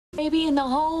Baby in the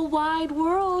whole wide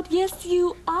world. Yes,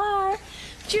 you are.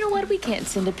 But you know what? We can't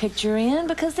send a picture in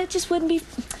because that just wouldn't be...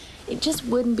 It just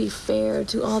wouldn't be fair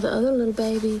to all the other little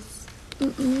babies.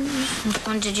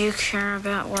 When did you care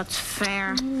about what's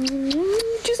fair? Did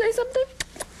you say something?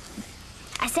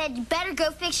 I said you better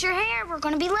go fix your hair. We're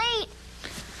going to be late.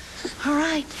 All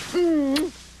right.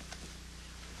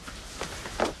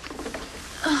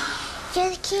 You're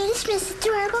the cutest, most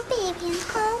adorable baby in the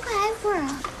whole wide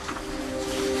world.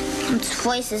 I'm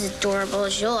twice as adorable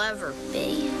as you'll ever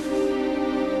be.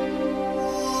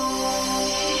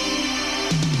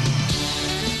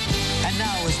 And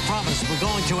now, as promised, we're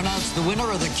going to announce the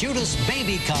winner of the cutest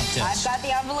baby contest. I've got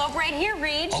the envelope right here,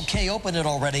 Reed. Okay, open it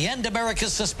already. End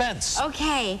America's suspense.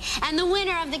 Okay, and the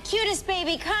winner of the cutest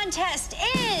baby contest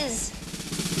is...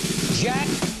 Jack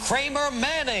Kramer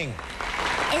Manning.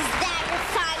 Is that your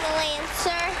final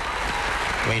answer?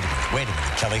 Wait a minute,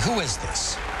 Kelly. Who is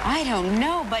this? I don't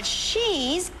know, but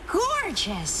she's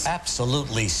gorgeous.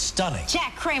 Absolutely stunning.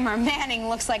 Jack Kramer Manning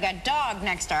looks like a dog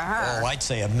next to her. Oh, I'd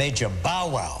say a major bow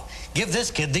wow. Give this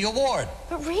kid the award.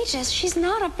 But Regis, she's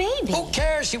not a baby. Who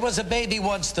cares? She was a baby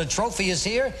once. The trophy is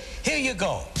here. Here you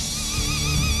go.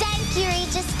 Thank you,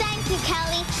 Regis. Thank you,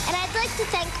 Kelly. And I'd like to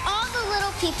thank all the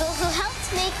little people who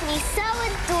helped make me so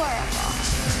adorable.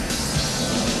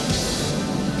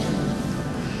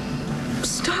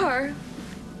 Star,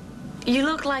 you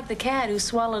look like the cat who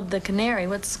swallowed the canary.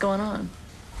 What's going on?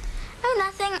 Oh,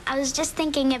 nothing. I was just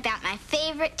thinking about my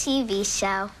favorite TV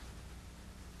show.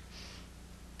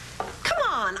 Come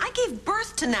on, I gave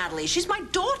birth to Natalie. She's my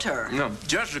daughter. No,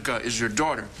 Jessica is your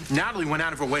daughter. Natalie went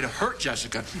out of her way to hurt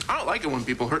Jessica. I don't like it when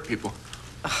people hurt people.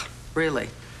 Really?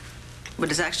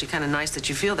 But it's actually kind of nice that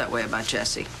you feel that way about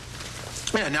Jessie.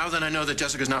 Yeah, now that I know that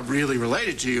Jessica's not really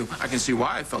related to you, I can see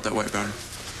why I felt that way about her.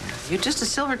 You're just a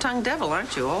silver-tongued devil,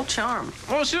 aren't you? All charm.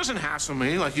 Well, she doesn't hassle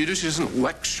me like you do. She doesn't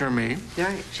lecture me.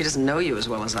 Right. She doesn't know you as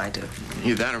well as I do.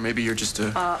 Either that or maybe you're just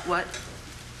a... What?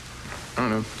 I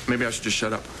don't know. Maybe I should just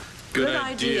shut up. Good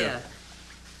idea.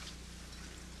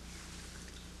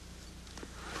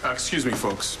 Excuse me,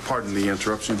 folks. Pardon the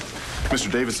interruption.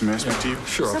 Mr. Davidson, may I speak to you?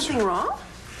 Sure. Something wrong?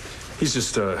 He's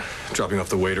just dropping off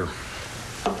the waiter.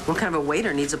 What kind of a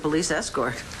waiter needs a police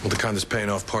escort? Well, the kind that's paying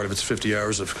off part of its 50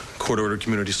 hours of court-ordered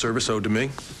community service owed to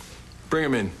me. Bring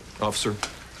him in, officer.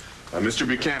 Mr.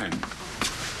 Buchanan.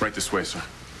 Right this way, sir.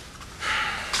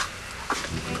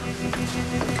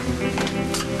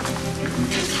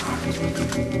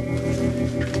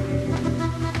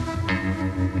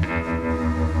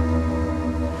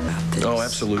 Oh,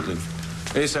 absolutely.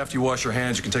 Ace, after you wash your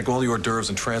hands, you can take all the hors d'oeuvres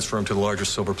and transfer them to the larger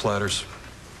silver platters.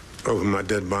 Over my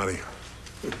dead body.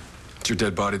 It's your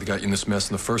dead body that got you in this mess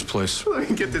in the first place. Let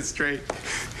me get this straight.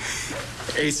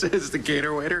 Ace is the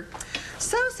cater waiter?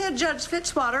 So said Judge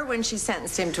Fitzwater when she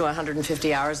sentenced him to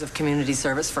 150 hours of community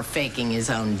service for faking his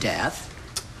own death.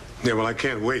 Yeah, well, I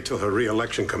can't wait till her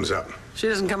re-election comes up. She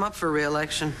doesn't come up for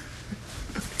re-election.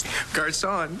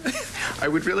 Garcon, I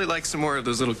would really like some more of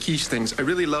those little quiche things. I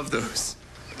really love those.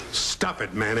 Stop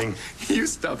it, Manning. You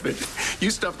stuff it. You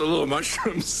stuff the little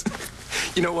mushrooms.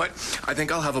 You know what? I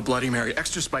think I'll have a Bloody Mary,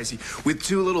 extra spicy, with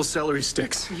 2 little celery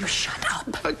sticks. You shut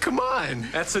up. Come on.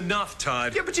 That's enough,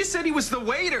 Todd. Yeah, but you said he was the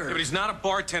waiter. Yeah, but he's not a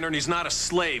bartender and he's not a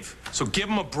slave. So give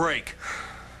him a break.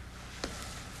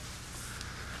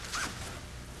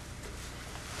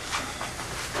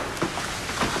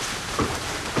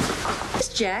 It's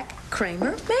Jack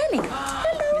Kramer Manning.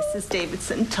 Hello. Mrs.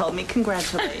 Davidson told me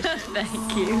congratulations.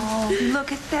 Thank you. Oh,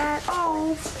 look at that.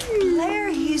 Oh, Blair,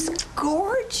 he's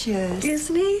gorgeous.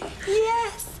 Isn't he?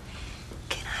 Yes.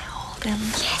 Can I hold him?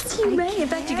 Yes, you may. In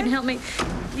fact, you can help me.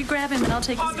 You grab him and I'll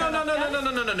take his Oh,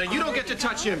 no. You don't get to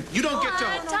touch him. You don't get to...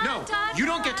 No, you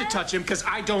don't get to touch him because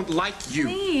I don't like you.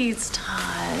 Please,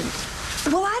 Todd.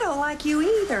 Well, I don't like you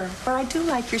either, but I do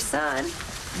like your son.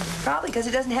 Probably because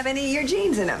he doesn't have any of your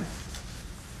genes in him.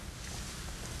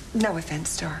 No offense,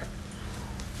 Star.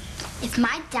 If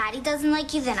my daddy doesn't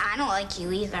like you, then I don't like you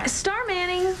either. Star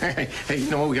Manning. Hey, you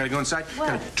know what? We gotta go inside. What?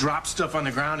 Gotta drop stuff on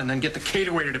the ground and then get the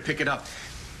cater waiter to pick it up.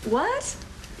 What?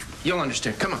 You'll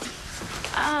understand. Come on.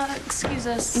 Excuse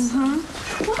us.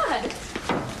 What?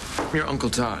 You're Uncle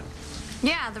Todd.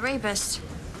 Yeah, the rapist.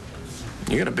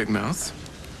 You got a big mouth.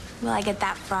 Well, I get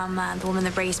that from the woman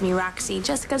that raised me, Roxy,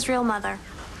 Jessica's real mother.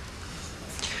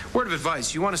 Word of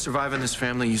advice, you want to survive in this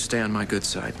family, you stay on my good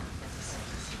side.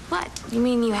 What? You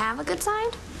mean you have a good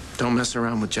side? Don't mess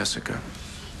around with Jessica.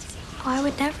 Oh, I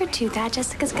would never do that.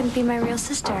 Jessica's gonna be my real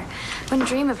sister. I wouldn't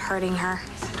dream of hurting her.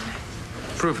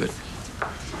 Prove it.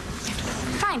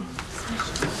 Fine.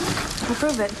 I'll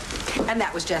prove it. And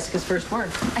that was Jessica's first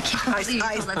word. I can't believe you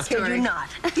told that story. I do not.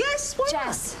 Yes, why not?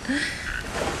 Jess.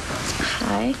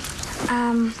 Hi.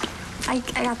 I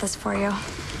got this for you.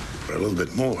 A little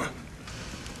bit more.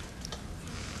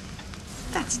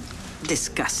 That's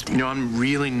disgusting. You know, I'm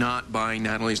really not buying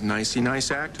Natalie's nicey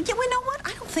nice act. Yeah, well, you know what?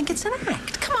 I don't think it's an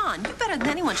act. Come on, you better than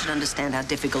anyone should understand how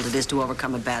difficult it is to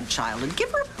overcome a bad child, and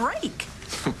give her a break.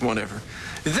 Whatever.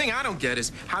 The thing I don't get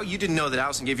is how you didn't know that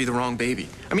Allison gave you the wrong baby.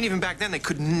 I mean, even back then, they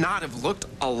could not have looked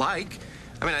alike.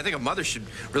 I mean, I think a mother should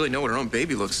really know what her own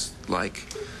baby looks like.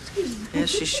 Yes,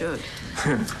 she should.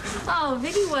 Oh,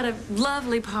 Viki, what a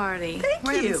lovely party. Thank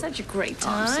We're you. having such a great Oh,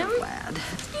 time. I'm so glad.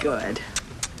 Good.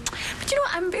 But you know,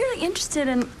 I'm very interested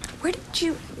in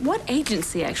what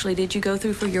agency actually did you go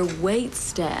through for your wait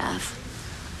staff?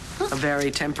 A very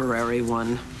temporary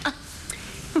one.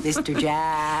 Mr.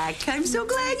 Jack, I'm so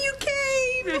glad you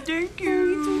came. Thank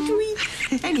you.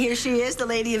 And here she is, the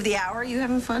lady of the hour. You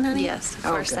having fun, honey? Yes, of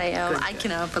Oh, course good, I am. good, I good.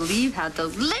 cannot believe how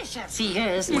delicious he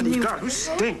is. What do you got? Who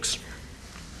stinks?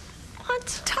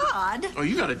 What? Todd? Oh,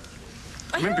 you got it.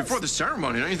 I mean, before the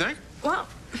ceremony, don't you think? Well,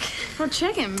 we'll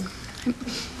check him.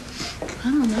 I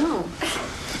don't know.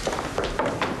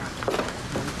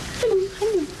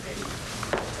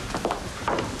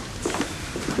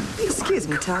 Excuse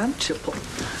me, Todd.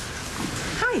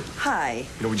 Hi. Hi.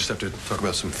 You know, we just have to talk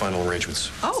about some final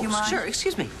arrangements. Oh, sure.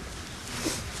 Excuse me.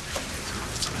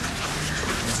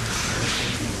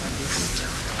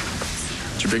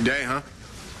 It's your big day, huh?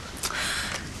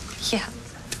 Yeah.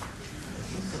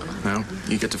 Well,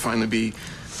 you get to finally be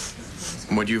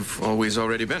what you've always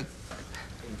already been.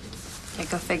 Yeah,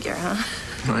 go figure,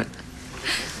 huh? Right.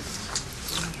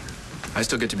 I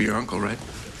still get to be your uncle, right?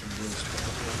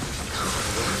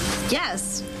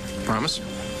 Yes, Promise?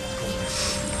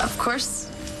 of course.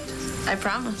 I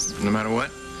promise. No matter what?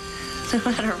 No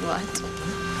matter what.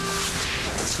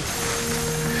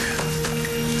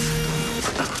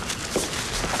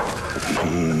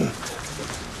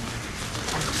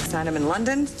 Signed him in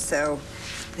London, so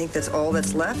I think that's all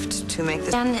that's left to make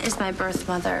this. Jen is my birth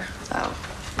mother.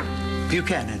 Oh.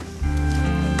 Buchanan.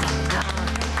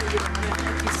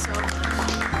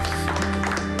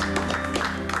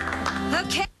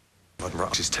 Okay. Blood and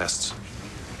Roxy's tests.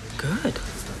 Good.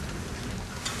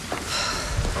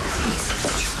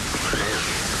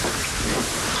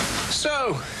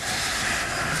 So,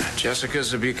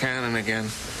 Jessica's a Buchanan again.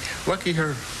 Lucky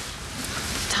her.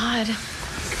 Todd,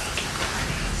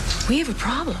 we have a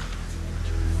problem.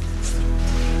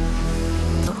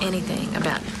 Know anything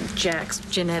about Jack's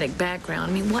genetic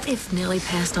background? I mean, what if Nellie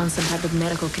passed on some type of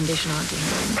medical condition onto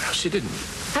him? Well, she didn't.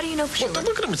 How do you know for sure? Well,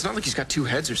 look at him. It's not like he's got two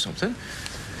heads or something.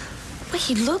 Well,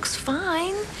 he looks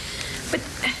fine, but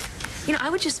you know, I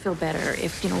would just feel better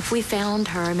if if we found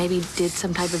her and maybe did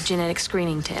some type of genetic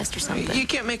screening test or something. You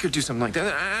can't make her do something like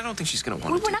that. I don't think she's going to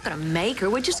want Well, to. we're not going to make her.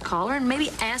 We'll just call her and maybe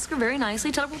ask her very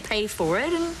nicely, tell her we'll pay for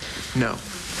it, and No.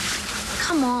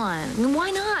 come on. I mean,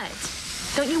 why not?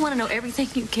 Don't you want to know everything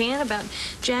you can about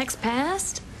Jack's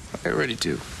past? I already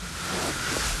do.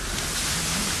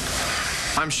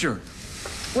 I'm sure.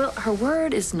 Well, her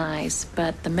word is nice,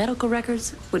 but the medical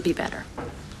records would be better.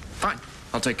 Fine.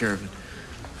 I'll take care of it.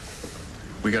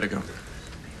 We got to go.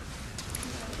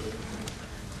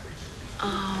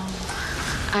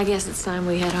 Oh, I guess it's time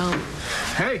we head home.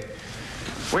 Hey,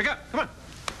 wake up. Come on.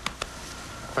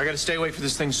 If I got to stay awake for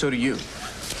this thing, so do you.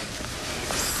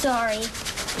 Sorry.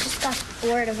 Just got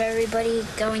bored of everybody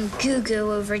going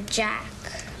goo-goo over Jack.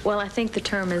 Well, I think the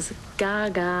term is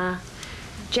gaga.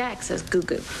 Jack says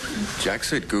goo-goo. Jack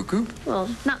said goo-goo? Well,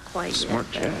 not quite Smart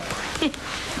yet. Jack.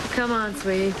 Come on,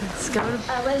 sweetie. Let's go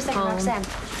to Wait a second, home. Roxanne.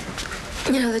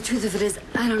 You know, the truth of it is,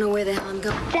 I don't know where the hell I'm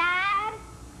going. Dad?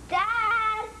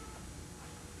 Dad?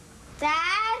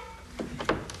 Dad?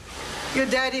 Your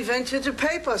daddy went to the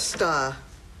paper store.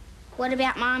 What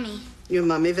about Mommy? Your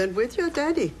mommy went with your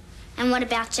daddy. And what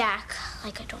about Jack?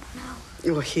 Like, I don't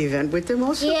know. Oh, he went with them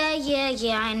also?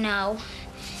 Yeah, I know.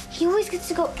 He always gets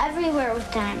to go everywhere with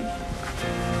them.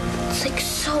 It's like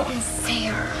so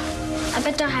unfair. I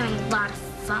bet they're having a lot of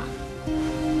fun.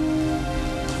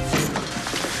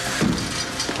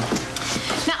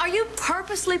 Now, are you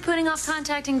purposely putting off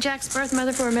contacting Jack's birth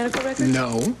mother for a medical record?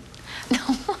 No. No.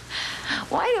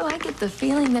 Why do I get the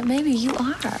feeling that maybe you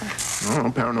are? I don't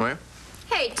know, paranoia.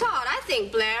 Hey, Todd, I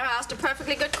think Blair asked a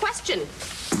perfectly good question.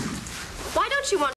 Why don't you want